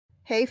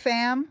Hey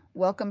fam,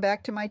 welcome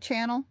back to my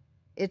channel.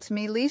 It's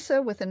me, Lisa,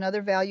 with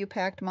another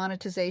value-packed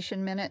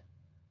monetization minute.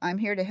 I'm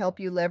here to help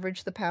you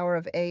leverage the power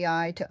of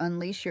AI to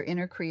unleash your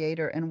inner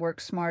creator and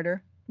work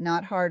smarter,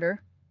 not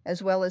harder,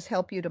 as well as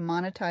help you to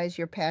monetize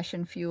your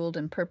passion-fueled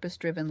and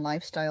purpose-driven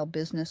lifestyle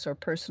business or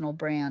personal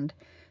brand,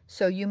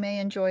 so you may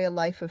enjoy a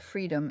life of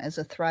freedom as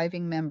a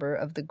thriving member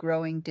of the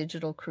growing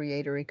digital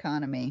creator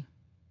economy.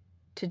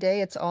 Today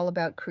it's all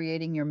about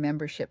creating your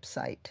membership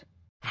site.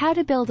 How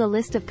to build a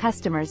list of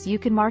customers you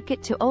can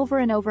market to over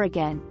and over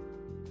again.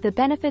 The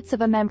benefits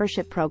of a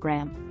membership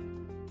program.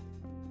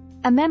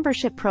 A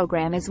membership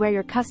program is where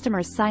your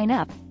customers sign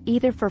up,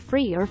 either for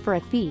free or for a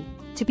fee,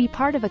 to be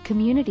part of a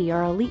community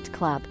or elite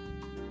club.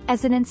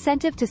 As an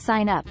incentive to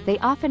sign up, they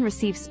often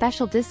receive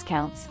special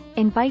discounts,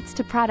 invites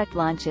to product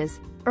launches,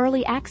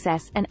 early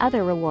access, and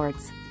other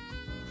rewards.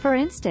 For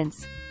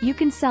instance, you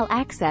can sell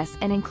access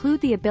and include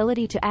the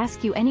ability to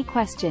ask you any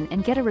question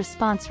and get a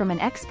response from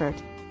an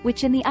expert,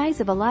 which in the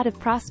eyes of a lot of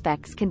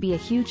prospects can be a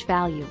huge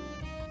value.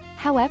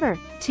 However,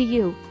 to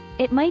you,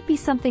 it might be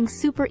something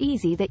super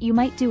easy that you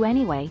might do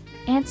anyway,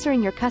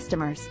 answering your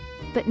customers,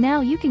 but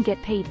now you can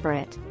get paid for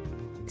it.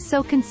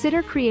 So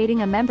consider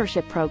creating a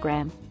membership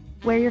program,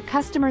 where your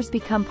customers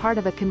become part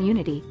of a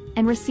community,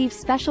 and receive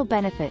special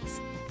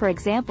benefits, for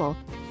example,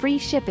 free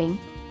shipping,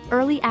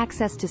 early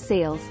access to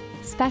sales,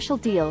 special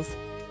deals,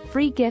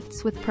 free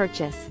gifts with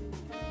purchase.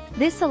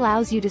 This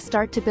allows you to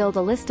start to build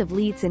a list of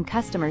leads and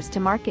customers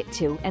to market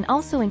to, and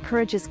also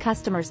encourages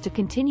customers to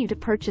continue to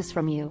purchase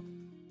from you.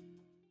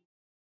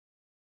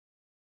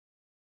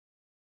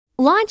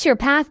 Launch your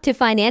path to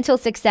financial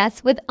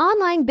success with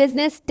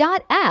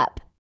onlinebusiness.app.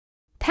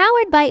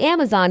 Powered by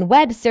Amazon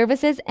Web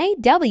Services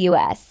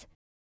AWS.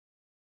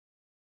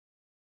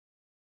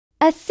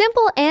 A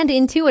simple and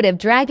intuitive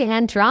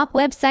drag-and-drop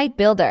website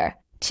builder.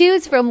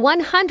 Choose from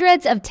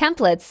hundreds of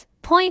templates,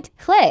 point,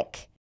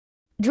 click.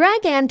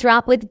 Drag and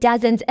drop with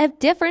dozens of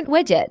different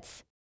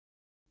widgets.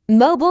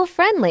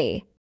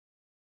 Mobile-friendly.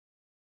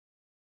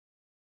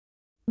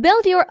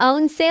 Build your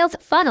own sales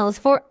funnels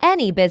for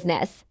any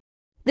business.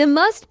 The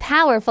most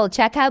powerful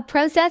checkout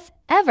process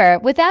ever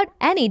without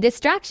any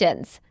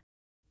distractions.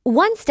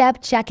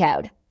 One-step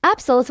checkout.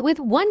 Upsells with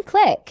one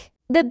click.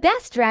 The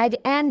best drag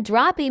and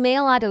drop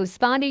email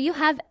autoresponder you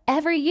have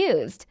ever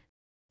used.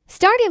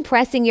 Start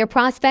impressing your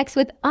prospects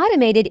with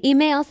automated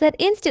emails that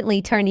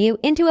instantly turn you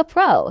into a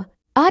pro.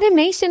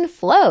 Automation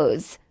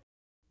flows.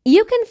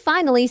 You can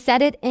finally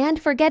set it and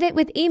forget it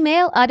with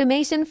email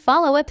automation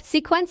follow-up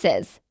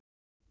sequences.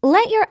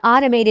 Let your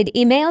automated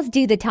emails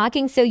do the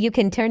talking so you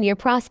can turn your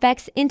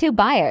prospects into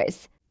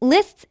buyers,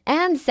 lists,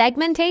 and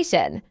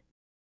segmentation.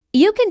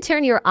 You can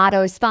turn your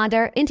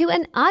autoresponder into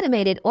an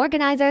automated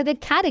organizer that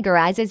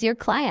categorizes your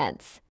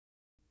clients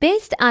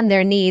based on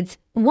their needs,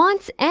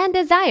 wants, and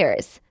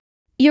desires.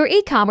 Your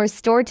e-commerce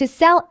store to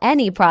sell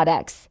any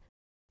products.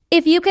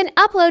 If you can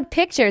upload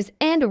pictures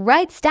and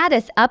write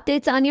status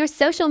updates on your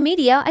social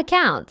media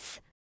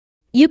accounts.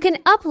 You can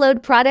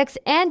upload products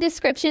and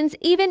descriptions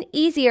even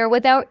easier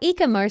with our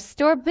e-commerce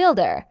store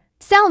builder.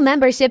 Sell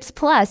memberships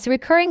plus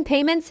recurring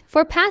payments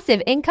for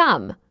passive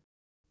income.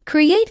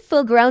 Create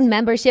full-grown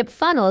membership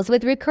funnels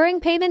with recurring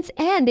payments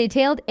and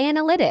detailed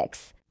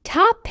analytics.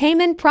 Top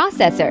payment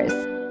processors.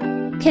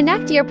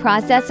 Connect your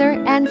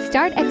processor and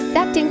start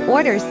accepting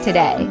orders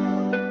today.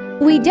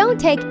 We don't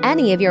take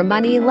any of your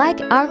money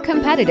like our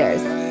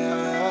competitors.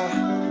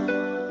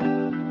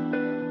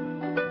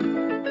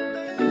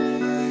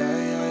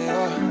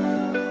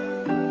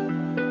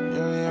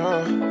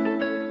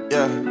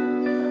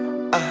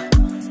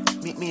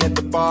 Meet me at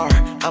the bar.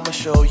 I'ma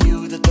show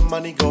you that the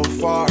money go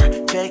far.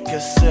 Take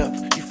a sip,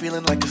 you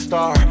feeling like a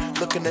star.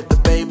 Looking at the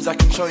babes, I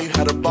can show you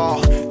how to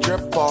ball.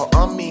 Drip ball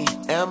on me,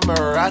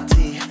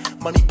 Emirati.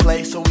 Money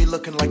play, so we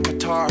looking like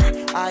Qatar.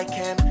 I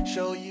can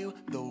show you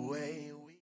the